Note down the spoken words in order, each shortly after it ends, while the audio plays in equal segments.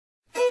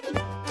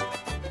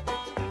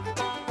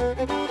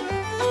Ribeye,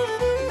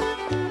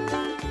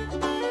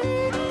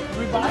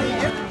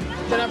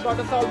 then I've got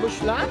a salt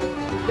bush lamb,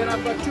 then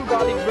I've got 2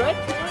 garlic bread,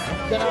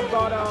 then I've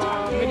got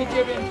a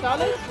Mediterranean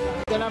salad,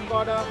 then I've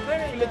got a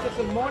filet of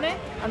salmone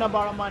and a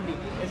barramundi.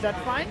 Is that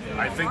fine?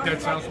 I think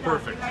that sounds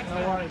perfect. No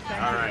worries,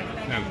 thank All you. right.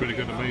 Sounds pretty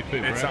good to me too,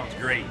 That Brad. sounds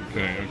great.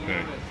 Okay,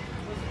 okay.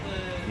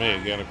 Me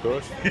again, of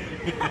course.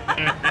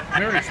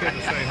 Mary said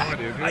to say hi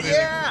to you. Do you have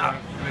Yeah.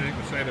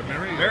 anything to say to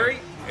Mary? Mary,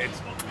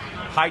 it's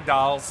hi,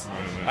 dolls.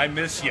 I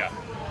miss you.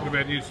 What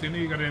about you, Cindy?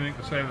 You got anything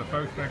to say to the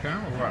folks back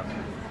home, or what?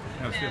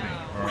 No, Cindy.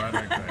 All right,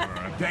 okay, all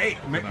right. Hey,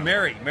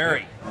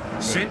 Mary,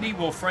 Cindy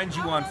will friend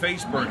you on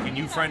Facebook, and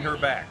you friend her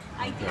back.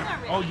 I did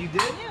already. Oh, you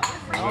did?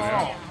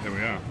 Yeah, There we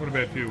are. What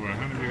about you,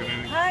 Hunter? You got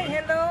anything? hi,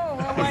 hello.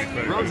 How are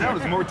you? Rose, that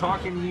was more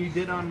talking than you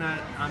did on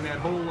that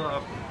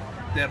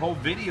whole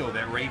video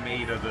that Ray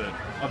made of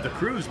the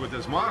cruise with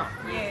his mom.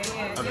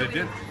 Yeah. Of the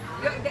dinner.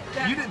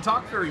 You didn't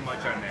talk very much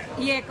on that.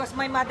 Yeah, because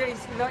my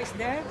mother-in-law is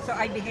there, so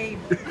I behave.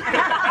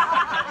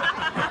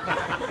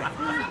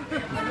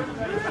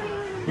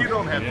 You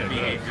don't have to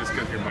behave just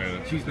because your mother.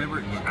 She's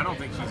never. I don't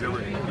think she's ever.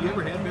 Have you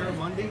ever had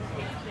barramundi?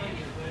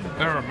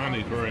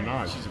 Barramundi's very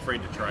nice. She's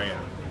afraid to try it.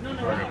 I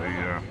got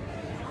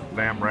the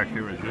lamb rack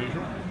here as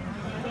usual.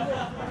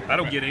 I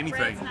don't get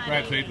anything.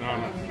 Brad's eating on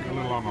a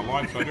little on the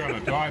light side. You're on a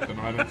diet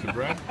tonight, isn't it,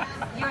 Brad?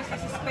 Yours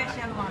is a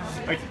special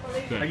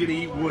one. I get to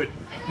eat wood.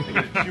 I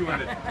get to chew on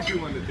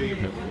the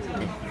table.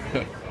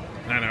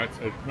 No,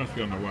 it must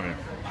be on the way.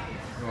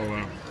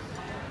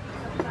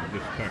 I'll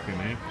just tuck in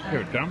here.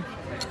 Here it comes.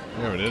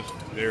 There it is.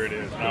 There it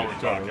is. Now we're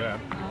talking.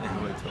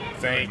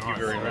 Thank you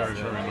very much.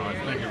 Very nice.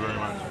 Thank you very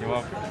much. You're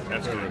welcome.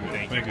 That's good.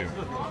 Thank you.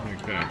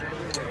 Okay.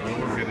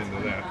 We'll get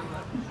into that.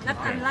 Not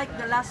unlike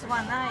the last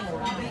one, Lamb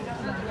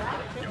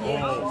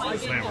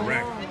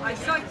rack. I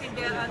saw it in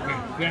there.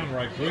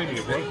 Downright greedy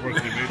it was what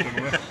you made them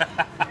with.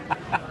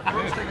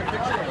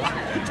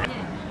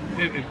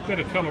 It's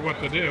better tell her what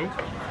to do.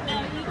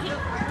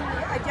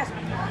 I just...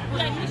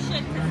 Yeah, you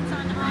should, because it's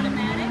on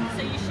automatic,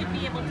 so you should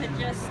be able to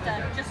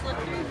just look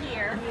through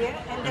here.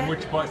 Yeah, and then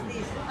which button?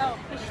 this. Oh,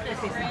 push this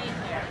right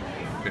here.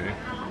 Okay.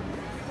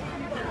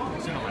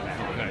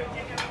 Okay.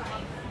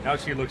 Now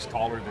she looks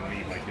taller than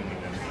me, like in the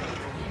dinner.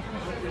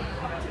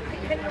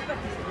 Can you look at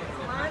this?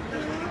 1,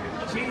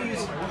 2...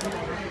 Cheese.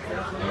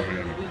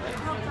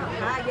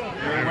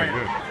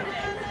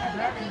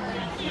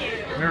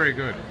 Very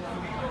good.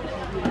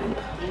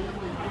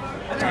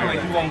 That's what I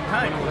do all the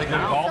time. When I go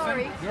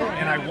golfing,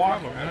 and I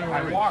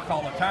walk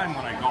all the time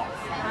when I golf.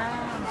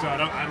 So I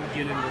don't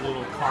get in the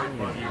little cart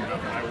buggy or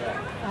nothing. I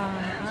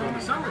walk. So in the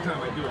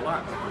summertime I do a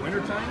lot. But in the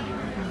wintertime,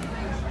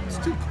 it's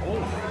too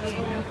cold.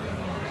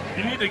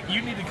 You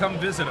need to come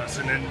visit us,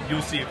 and then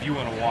you'll see if you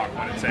want to walk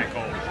when it's that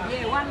cold.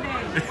 Yeah, one day.